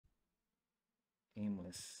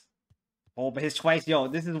Aimless. Oh, but his twice, yo.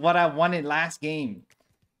 This is what I wanted last game.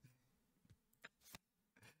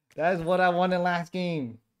 That is what I wanted last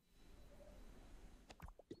game.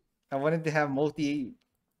 I wanted to have multi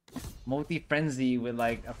frenzy with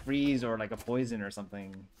like a freeze or like a poison or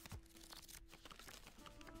something.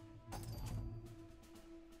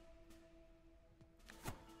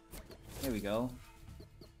 There we go.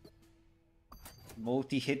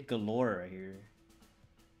 Multi-hit galore right here.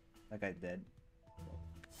 That guy's dead.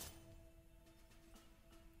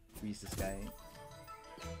 Freeze this guy.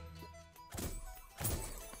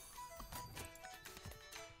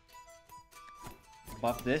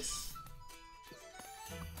 Buff this.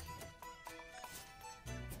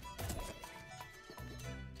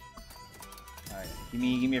 Alright, give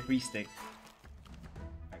me a free stick.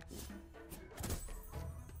 Alright, cool.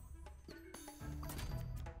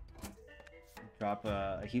 Drop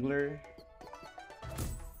a healer.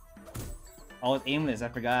 Oh, it's aimless, I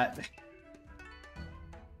forgot.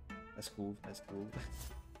 That's cool, that's cool.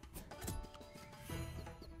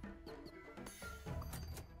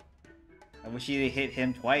 I wish he'd hit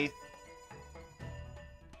him twice.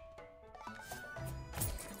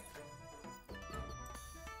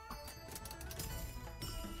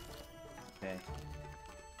 Okay.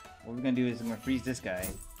 What we're gonna do is I'm gonna freeze this guy.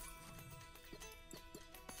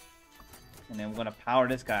 And then we're gonna power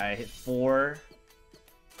this guy, hit 4.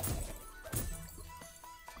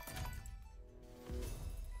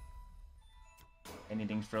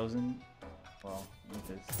 Anything's frozen? Well, look at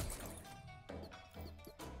this.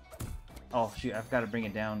 Oh shoot, I forgot to bring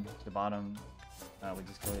it down to the bottom. We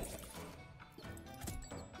just kill it.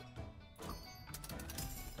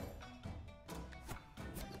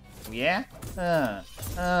 Yeah?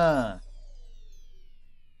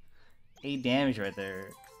 8 damage right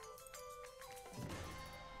there.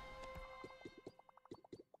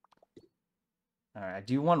 Alright, I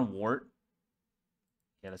do want wart.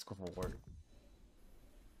 Yeah, let's go for wart.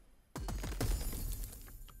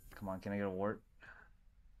 Come on, can I get a wart?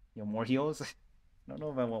 Yo, more heals? I don't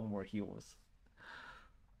know if I want more heals.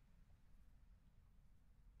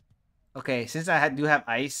 Okay, since I do have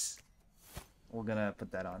ice, we're gonna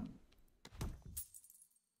put that on.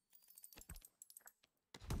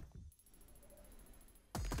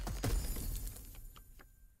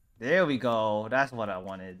 There we go. That's what I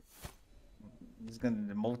wanted. This is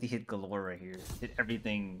gonna multi-hit galore right here. Hit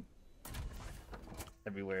everything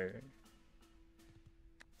everywhere.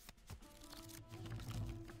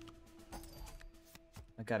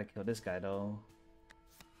 I gotta kill this guy though.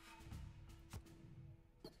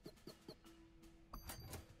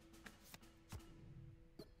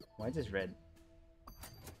 Why is this red?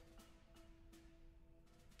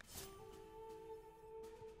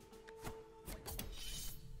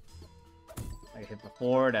 I hit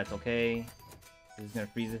before, that's okay. He's gonna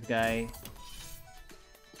freeze this guy.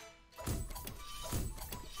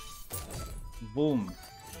 Boom.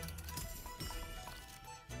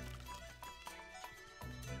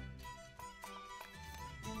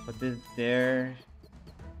 Put this there.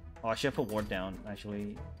 Oh, I should put ward down,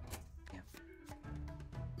 actually. Yeah.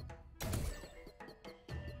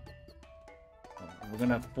 We're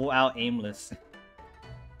gonna full out aimless.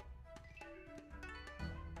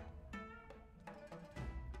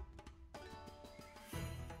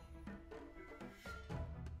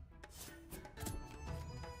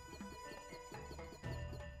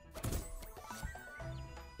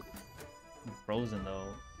 I'm frozen though.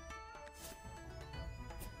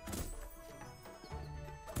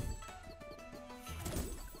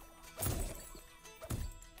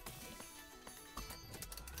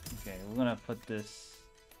 Okay, we're gonna put this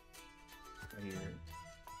right here.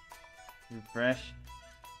 Refresh.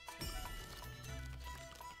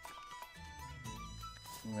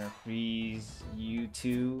 I'm gonna freeze you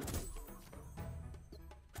two.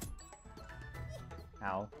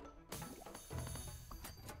 Ow.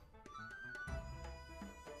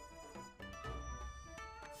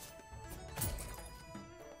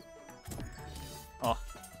 Oh.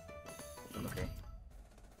 Okay.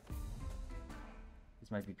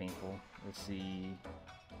 This might be painful. Let's see.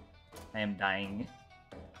 I am dying.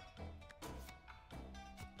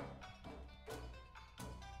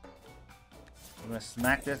 I'm gonna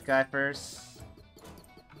smack this guy first.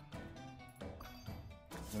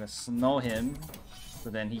 I'm gonna snow him,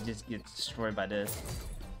 so then he just gets destroyed by this.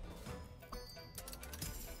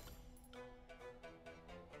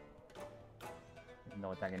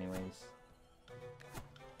 No attack anyways.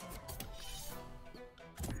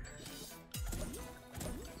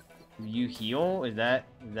 Do you heal? Is that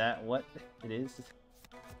what it is?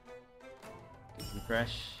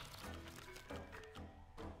 Refresh.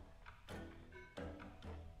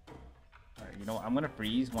 Alright, you know what? I'm gonna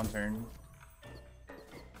freeze one turn.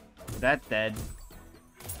 That's dead.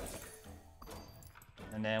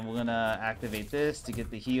 And then we're gonna activate this to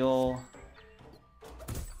get the heal.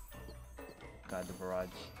 God, the barrage.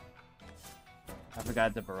 I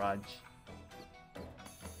forgot the barrage.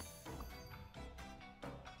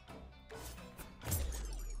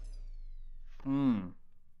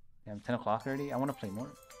 Damn, 10 o'clock already? I want to play more.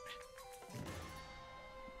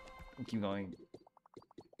 We'll keep going.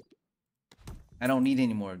 I don't need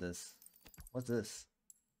any more of this. What's this?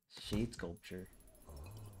 Shade sculpture.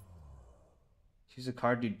 Choose a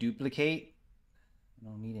card to duplicate. I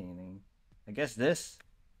don't need anything. I guess this.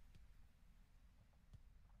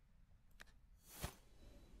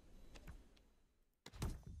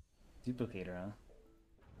 Duplicator, huh?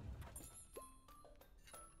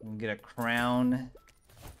 I'm gonna get a crown.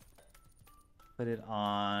 Put it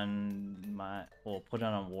on my... Well, put it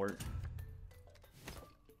on a wart.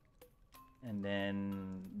 And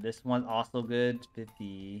then this one's also good.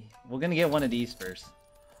 50. We're gonna get one of these first.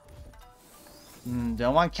 Do I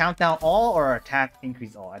want countdown all or attack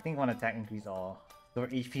increase all? I think I want attack increase all. Or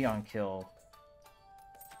HP on kill.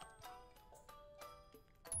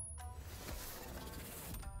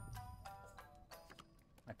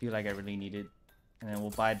 I feel like I really need it. And then we'll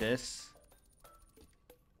buy this.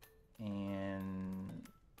 And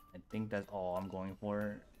I think that's all I'm going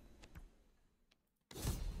for.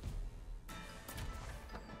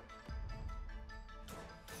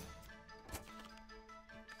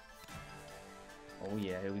 Oh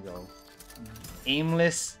yeah, here we go.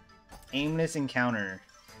 Aimless encounter.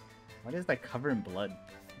 What is that covered in blood?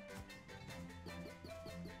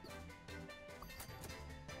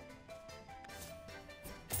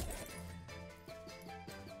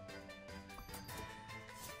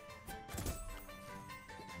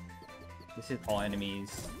 This is all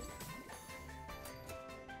enemies.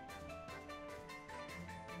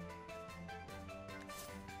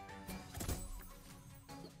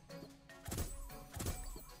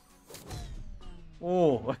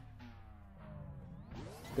 Oh,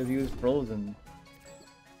 because he was frozen.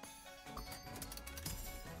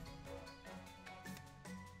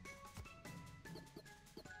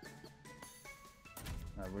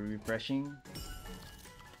 We're refreshing.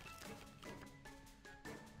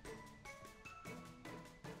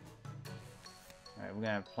 Alright, we're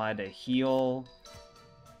gonna apply the heal.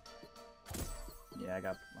 Yeah, I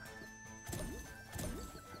got...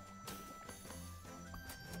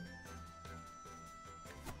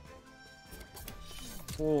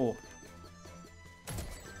 Oh.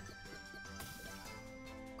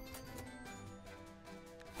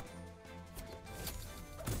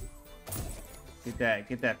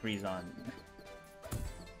 Get that freeze on.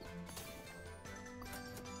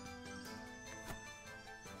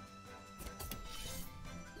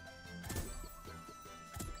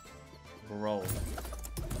 Bro.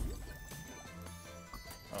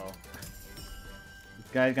 Oh.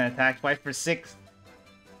 This guy's gonna attack twice for 6.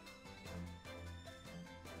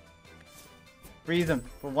 Freeze him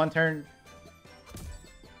for 1 turn.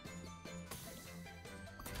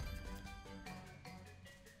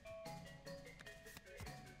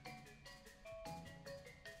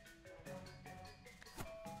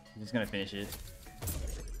 I'm just gonna finish it.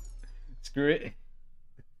 Screw it.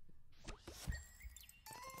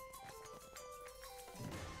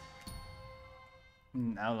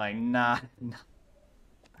 I'm like, nah.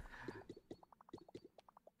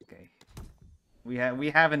 Okay. We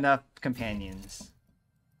have enough companions.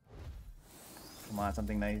 Come on,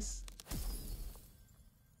 something nice.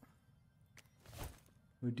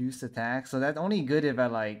 Reduce attack. So that's only good if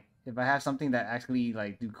I have something that actually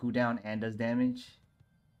like do cooldown and does damage.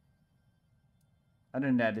 Other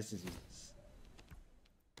than that, this is useless.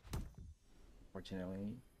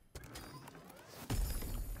 Fortunately.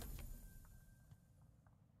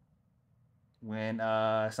 When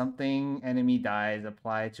something enemy dies,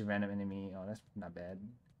 apply to random enemy. Oh, that's not bad.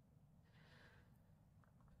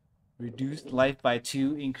 Reduced life by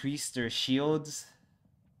 2, increase their shields.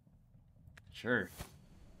 Sure.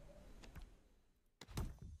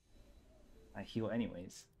 I heal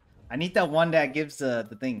anyways. I need that one that gives the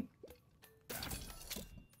thing.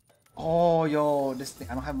 Oh, yo, this thing.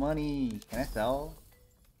 I don't have money. Can I sell?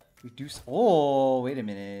 Reduce. Oh, wait a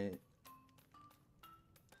minute.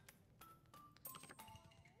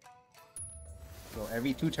 So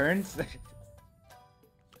every 2 turns?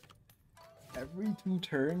 Every 2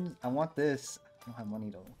 turns? I want this. I don't have money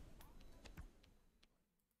though.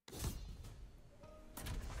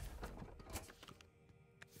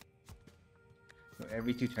 So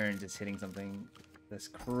every 2 turns it's hitting something. That's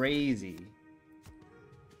crazy.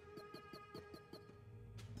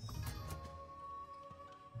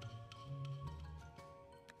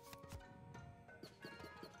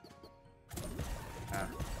 Ah.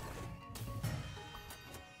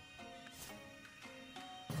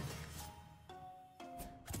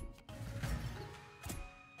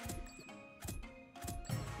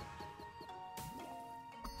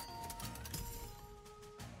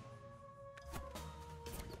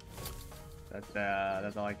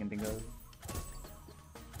 That's all I can think of.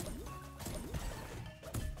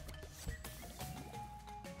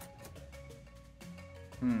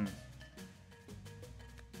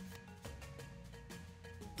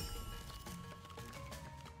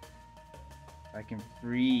 I can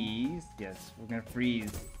freeze. Yes, we're gonna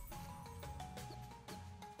freeze.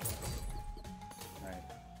 Alright.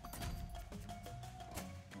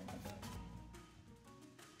 Oh my god.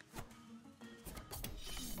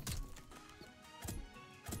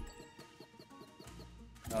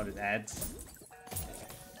 Oh, there's ads.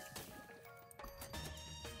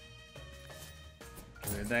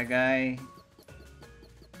 Get rid of that guy.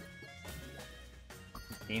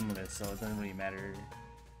 It's aimless, so it doesn't really matter.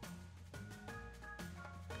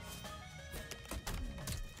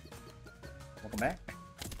 Welcome back.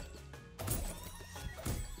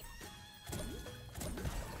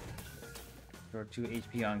 Throw 2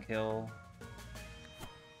 HP on kill.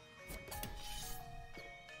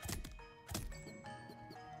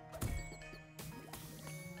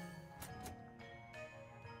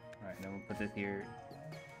 Alright, then we'll put this here.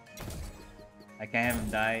 I can't have him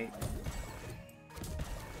die.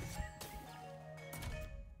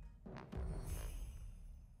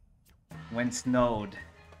 When snowed.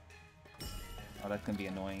 Oh, that's gonna be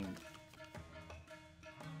annoying.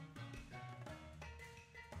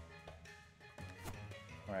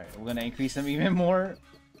 Alright, we're gonna increase them even more.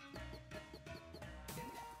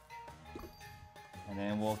 And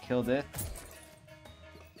then we'll kill this.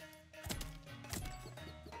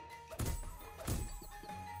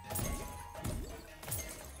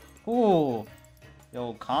 Ooh!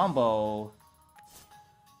 Yo, combo.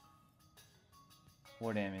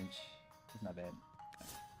 4 damage. It's not bad.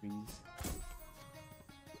 Freeze.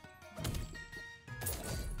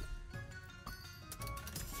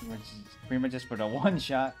 Pretty much just for the one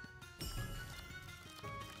shot.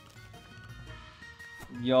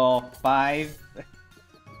 Yo, 5.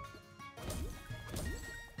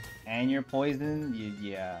 And you're poisoned?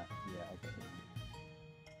 Yeah, okay.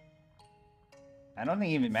 I don't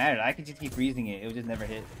think it even mattered. I could just keep freezing it. It would just never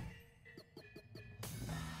hit.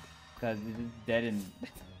 Because it's just dead and...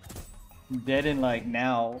 dead and like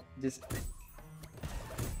now. Just...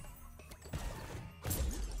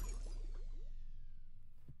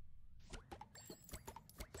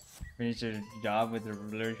 Finish your job with the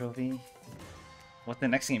ruler trophy. What's the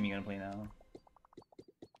next game you're gonna play now?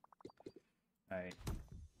 Alright.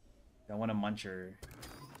 I want a muncher.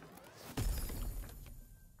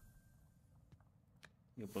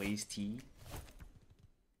 Yo, blaze tea.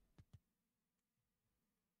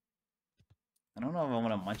 I don't know if I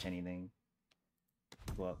want to munch anything.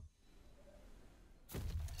 Go up.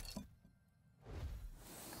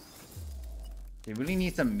 They really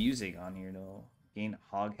need some music on here though. Gain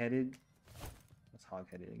hog-headed. What's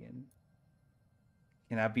hog-headed again?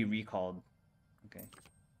 Cannot be recalled. Okay.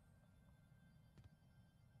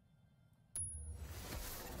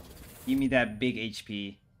 Give me that big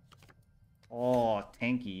HP. Oh,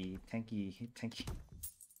 tanky.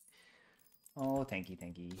 Oh,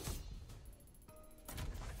 tanky.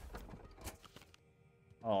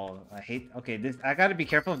 Oh, I hate... Okay, this... I gotta be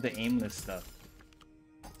careful of the aimless stuff.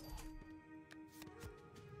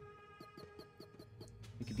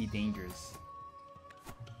 It could be dangerous.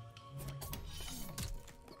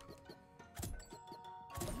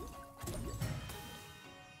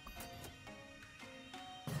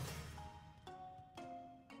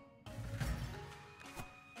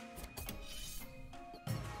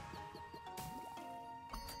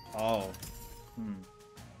 Oh.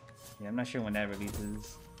 Yeah, I'm not sure when that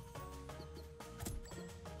releases.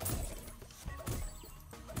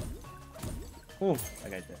 Oh, I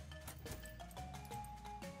got that.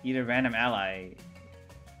 Eat a random ally.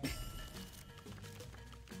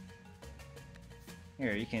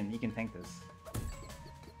 Here, you can tank this.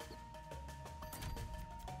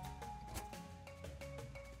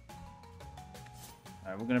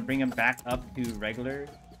 Alright, we're gonna bring him back up to regular.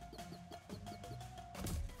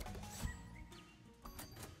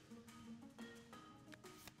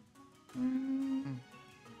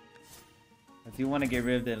 I do want to get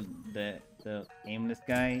rid of the aimless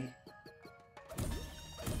guy.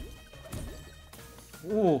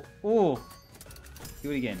 Ooh, ooh. Do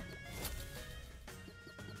it again.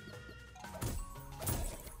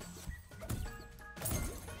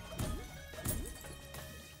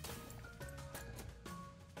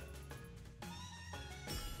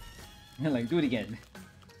 Like, do it again.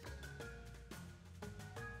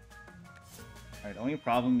 Alright, the only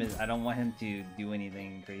problem is I don't want him to do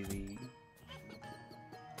anything crazy.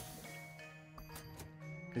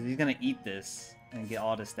 Because he's gonna eat this and get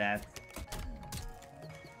all the stats.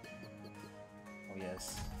 Oh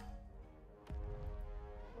yes.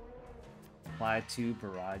 Apply to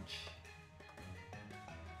barrage.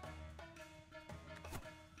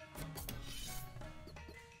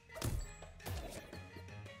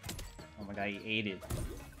 Oh my god, he ate it.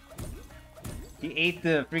 He ate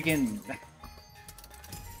the freaking...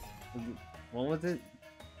 What was it?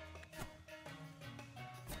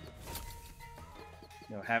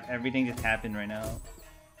 Yo, have everything just happened right now.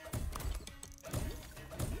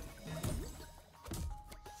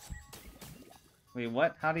 Wait,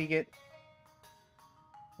 what? How did he get...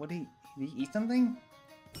 What did he eat something?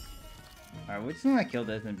 Alright, we're just gonna kill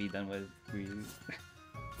this and be done with Screw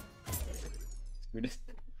this.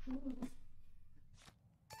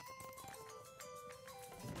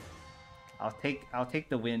 I'll take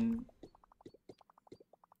the win.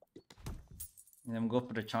 And then we'll go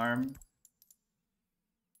for the charm.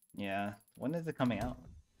 Yeah. When is it coming out?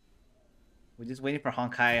 We're just waiting for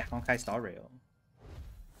Honkai Star Rail.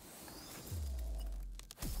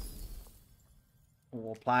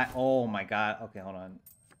 We'll apply. Oh my god. Okay, hold on.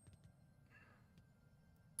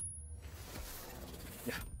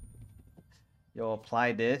 Yo,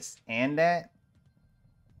 apply this and that.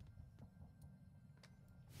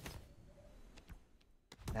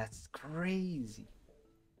 That's crazy.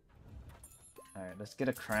 Alright, let's get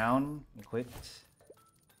a crown equipped.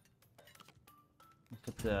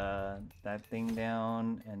 Put that thing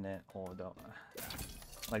down and then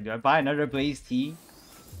like, do I buy another blaze tea?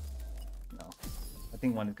 No. I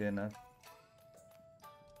think one is good enough.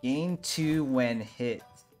 Gain 2 when hit.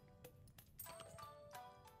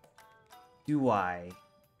 Do I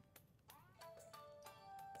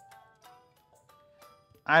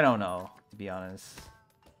don't know, to be honest.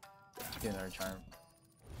 Get another charm.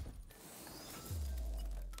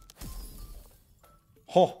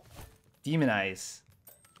 Oh! Demonize.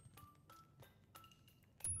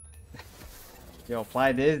 Yo,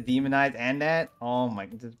 apply this, demonize, and that. Oh my,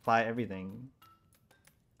 just apply everything.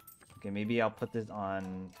 Okay, maybe I'll put this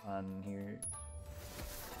on here.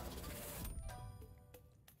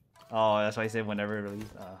 Oh, that's why I said whenever it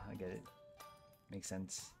released. Oh, I get it. Makes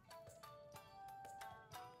sense.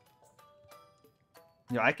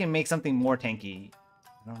 Yo, I can make something more tanky.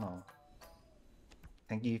 I don't know.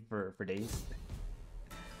 Tanky for days.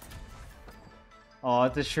 Oh,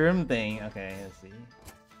 it's a shroom thing. Okay, let's see.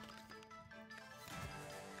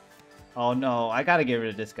 Oh no, I gotta get rid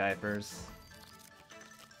of this guy first.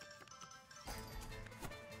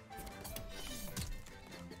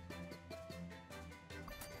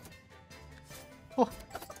 Oh.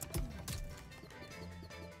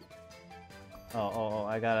 Oh,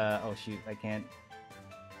 I gotta... Oh shoot, I can't...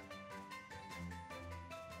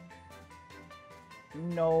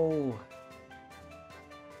 No!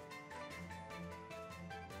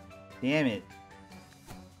 Damn it.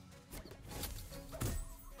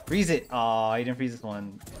 Freeze it! Oh, I didn't freeze this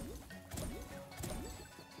one.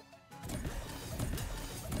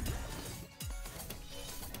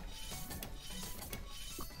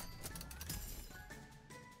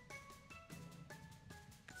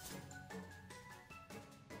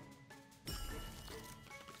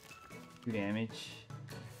 Two damage.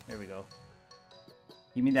 There we go.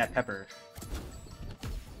 Give me that pepper.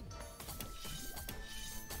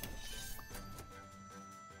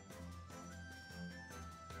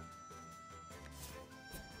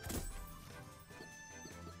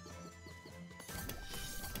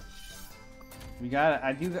 We got.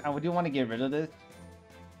 I do want to get rid of this,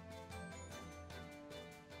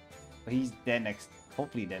 but he's dead next.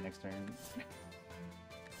 Hopefully dead next turn.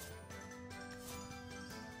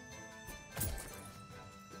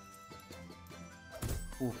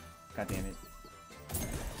 Ooh, god damn it.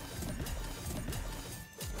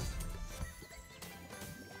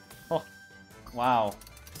 Oh, wow,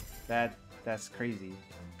 that's crazy.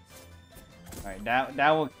 All right,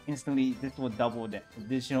 that will instantly. This will double the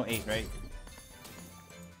additional 8, right?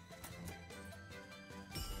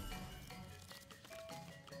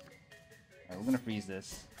 Alright, we're gonna freeze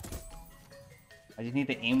this. I just need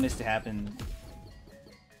the Aimless to happen.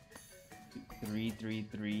 3, 3,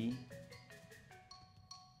 3.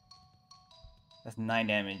 That's 9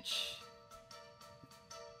 damage.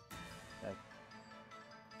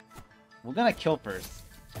 We're gonna kill first.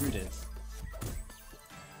 Screw this.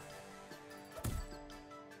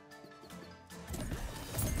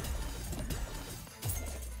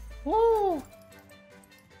 Woo!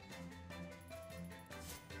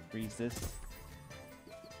 Freeze. freeze this.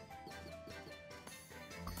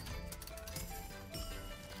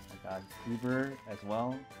 I got Uber as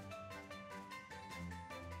well.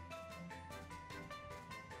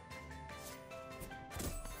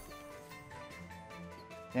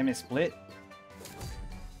 Damn it, split.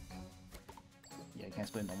 Yeah, I can't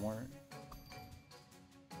split no more.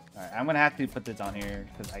 Alright, I'm gonna have to put this on here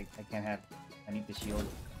because I can't have. I need the shield.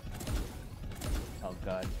 Oh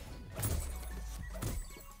god.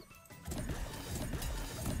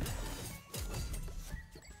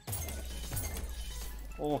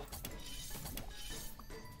 Oh.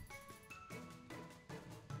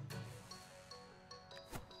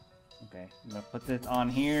 Okay, I'm gonna put this on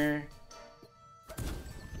here.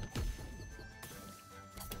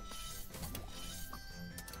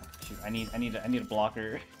 Shoot, I need a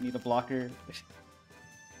blocker. Need a blocker.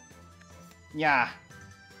 Yeah.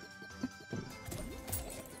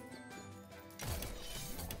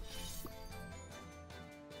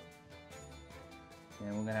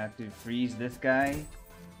 And we're gonna have to freeze this guy.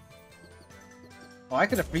 Oh, I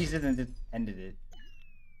could have freezed it and just ended it.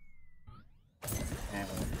 And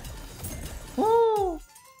woo!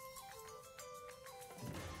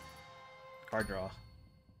 Card draw.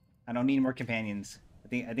 I don't need more companions. I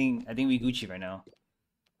think we Gucci right now.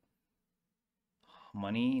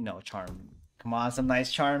 Money? No, charm. Come on, some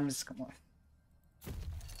nice charms. Come on.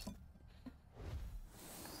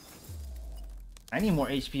 I need more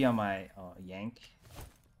HP on my Yank.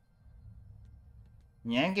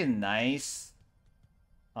 Yank is nice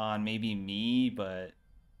on maybe me, but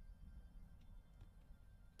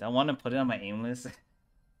don't want to put it on my Aimless.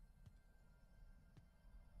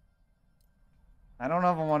 I don't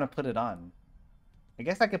know if I want to put it on. I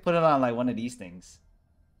guess I could put it on like one of these things.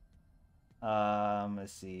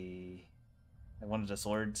 Let's see. Like one of the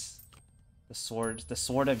swords. The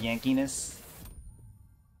sword of Yankiness.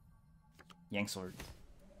 Yank sword.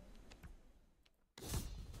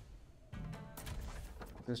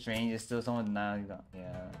 So strange, it's still someone now.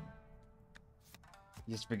 Yeah.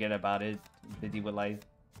 You just forget about it. Busy with life.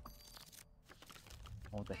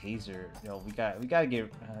 Oh, the hazer. Yo, we gotta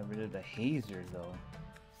get rid of the hazer though.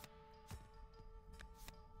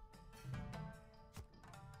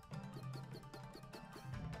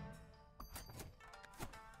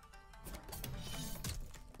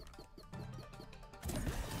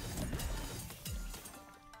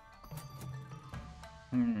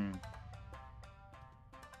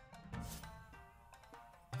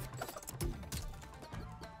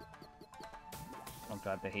 Oh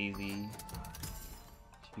god, the hazy.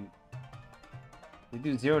 Shoot. They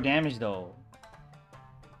do 0 damage though.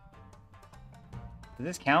 Does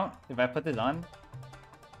this count if I put this on?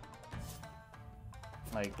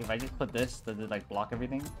 Like, if I just put this, does it like block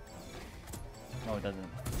everything? No, it doesn't.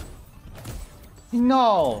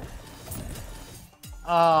 No!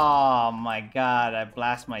 Oh my god, I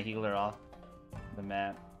blast my healer off the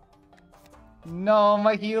map. No,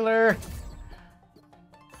 my healer!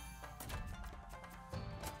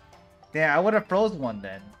 Yeah, I would have froze one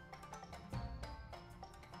then.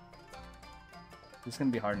 This is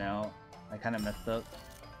gonna be hard now. I kind of messed up.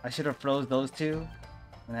 I should have froze those two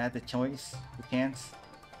when I had the choice, the chance.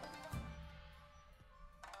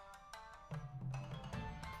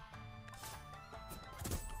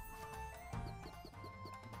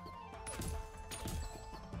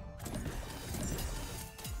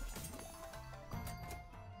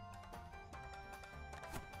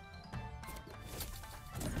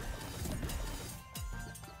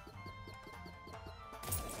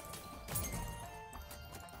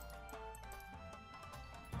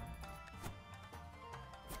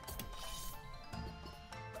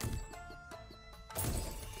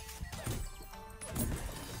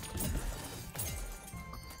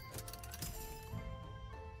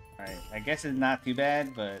 Alright, I guess it's not too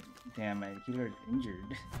bad, but damn, my healer is injured.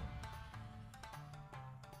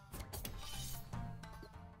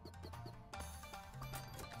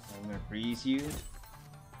 I'm gonna freeze you.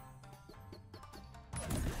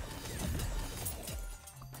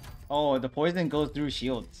 Oh, the poison goes through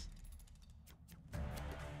shields.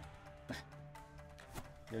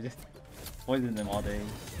 You'll just poison them all day.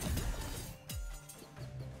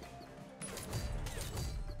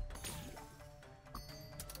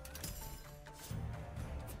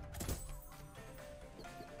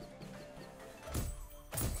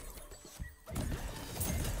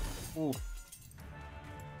 Ooh.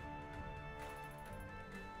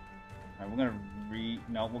 Alright, we're gonna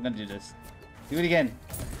no, we're gonna do this. Do it again.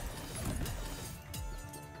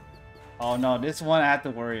 Oh no, this one I have to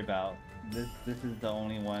worry about. This is the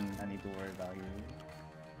only one I need to worry about here.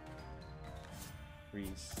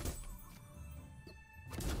 Freeze.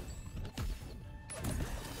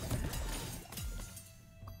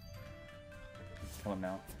 Kill him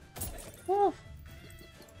now. Woo!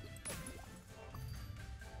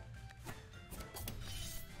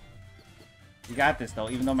 You got this though,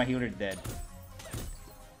 even though my healer's dead.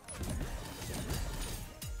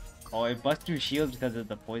 Oh, it busts through shields because of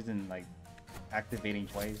the poison, like, activating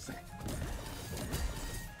twice.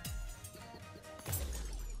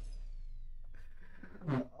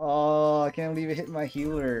 Oh, I can't believe it hit my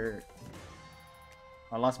healer.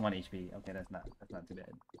 I lost 1 HP. Okay, that's not too bad.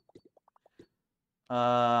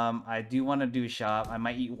 I do want to do shop. I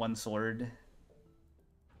might eat 1 sword.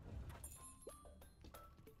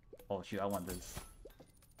 Oh shoot, I want this.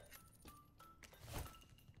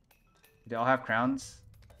 They all have crowns?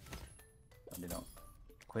 No, they don't.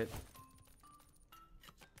 Equip.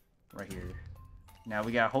 Right here. Now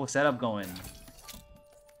we got a whole setup going.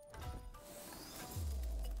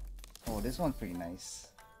 Oh, this one's pretty nice.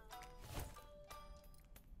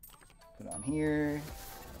 Put it on here.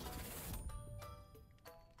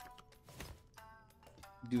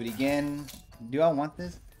 Do it again. Do I want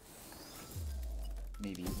this?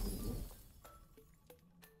 Maybe.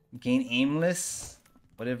 Gain aimless?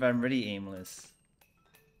 What if I'm already aimless?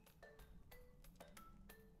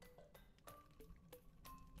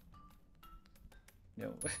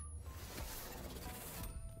 Yo.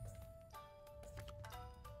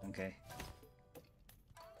 Okay.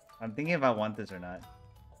 I'm thinking if I want this or not.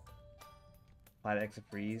 Apply the extra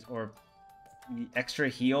freeze or the extra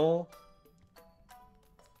heal.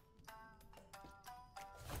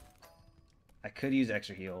 I could use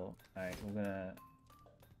extra heal. Alright, we're gonna...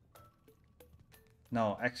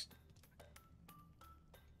 No,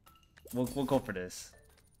 We'll go for this.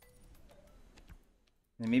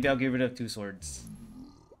 And maybe I'll get rid of 2 swords.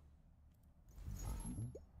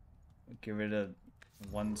 Get rid of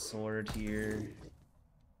 1 sword here.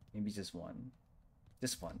 Maybe just 1.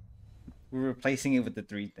 Just 1. We're replacing it with the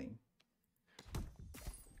 3 thing.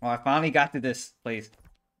 Oh, I finally got to this place.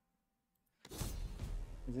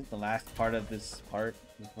 Is it the last part of this part?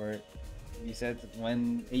 Before you said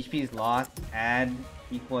when HP is lost, add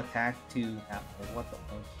equal attack to half. What the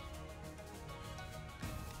fuck?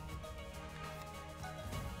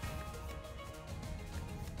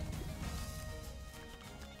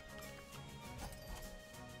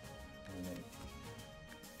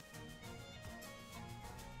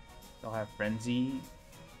 I'll have frenzy.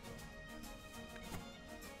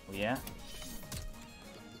 Oh yeah.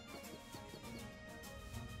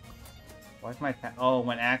 Why's my oh,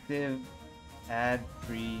 when active, add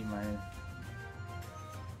 3 minus.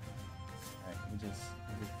 Alright, we just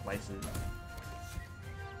slice it.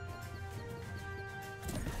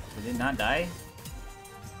 Did it not die?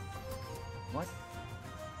 What?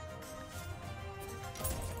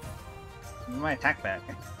 Give me my attack back.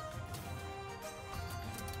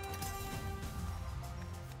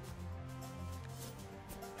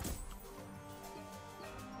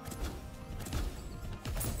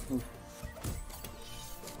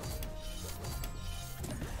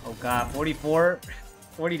 Oh god, 44,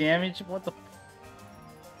 40 damage? What the?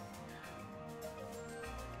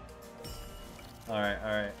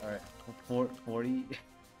 Alright. 40.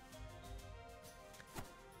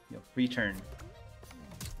 Yo, free turn.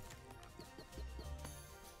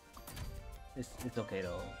 It's okay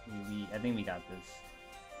though. I think we got this.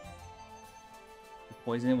 The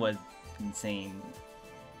poison was insane.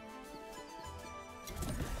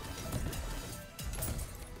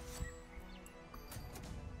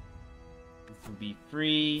 Will be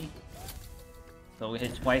free, so we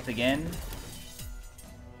hit twice again,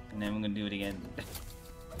 and then we're gonna do it again.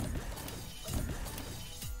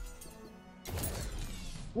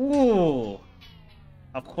 Ooh,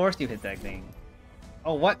 of course you hit that thing.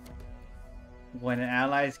 Oh, what? When an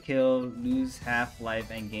ally's killed, lose half life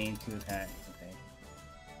and gain 2 attacks. Okay,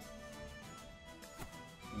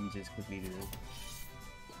 let me just quickly do this.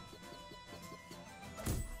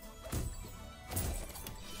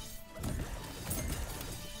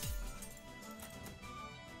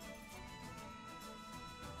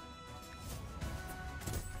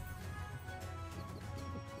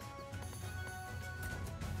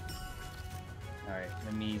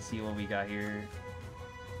 Let me see what we got here.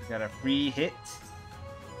 We got a free hit.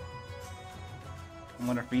 I'm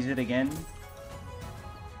gonna freeze it again.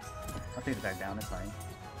 I'll take it back down, that's fine.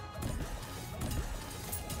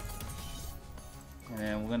 And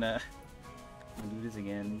then we're gonna do this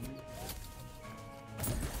again.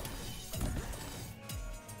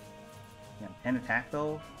 Yeah, 10 attack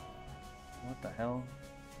though? What the hell?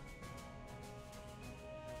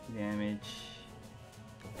 Damage.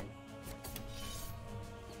 Okay.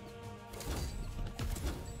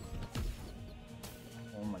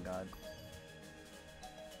 Oh my god.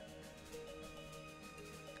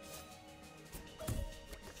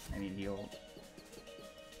 I need heal.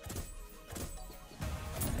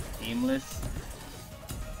 Aimless.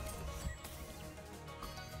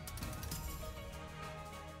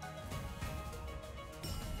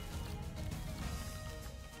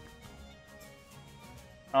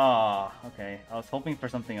 Oh, okay. I was hoping for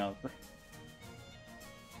something else.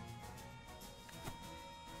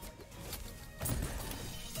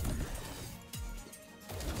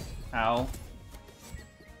 Ow.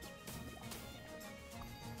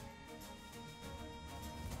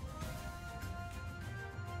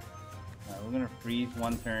 We're gonna freeze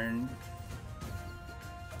one turn.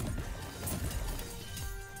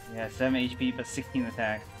 Yeah, 7 HP but 16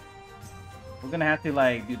 attack. We're gonna have to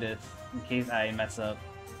like do this in case I mess up.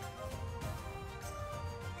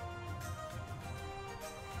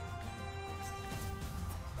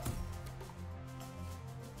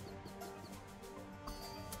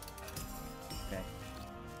 Okay.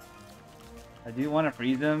 I do want to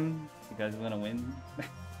freeze him because we're gonna win.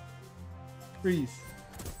 Freeze.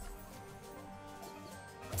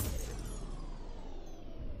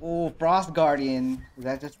 Oh, Frost Guardian. Is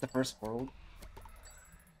that just the first world?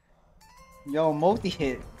 Yo,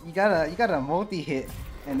 multi-hit. You gotta multi-hit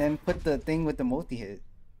and then put the thing with the multi-hit.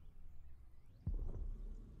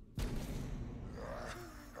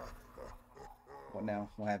 What now?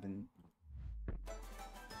 What happened?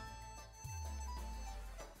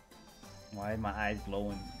 Why are my eyes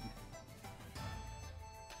glowing?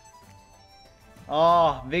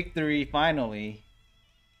 Oh, victory finally.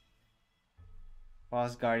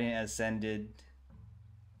 Frost Guardian ascended.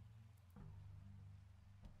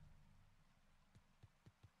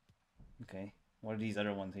 Okay, what are these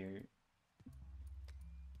other ones here?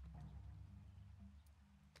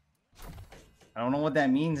 I don't know what that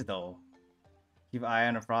means though. Keep an eye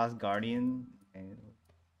on a Frost Guardian. Okay.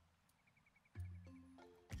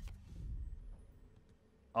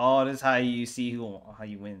 Oh, this is how you see how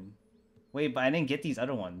you win. Wait, but I didn't get these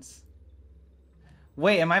other ones.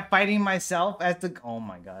 Wait, am I fighting myself as the... Oh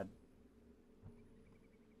my god.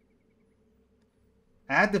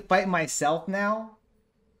 I have to fight myself now?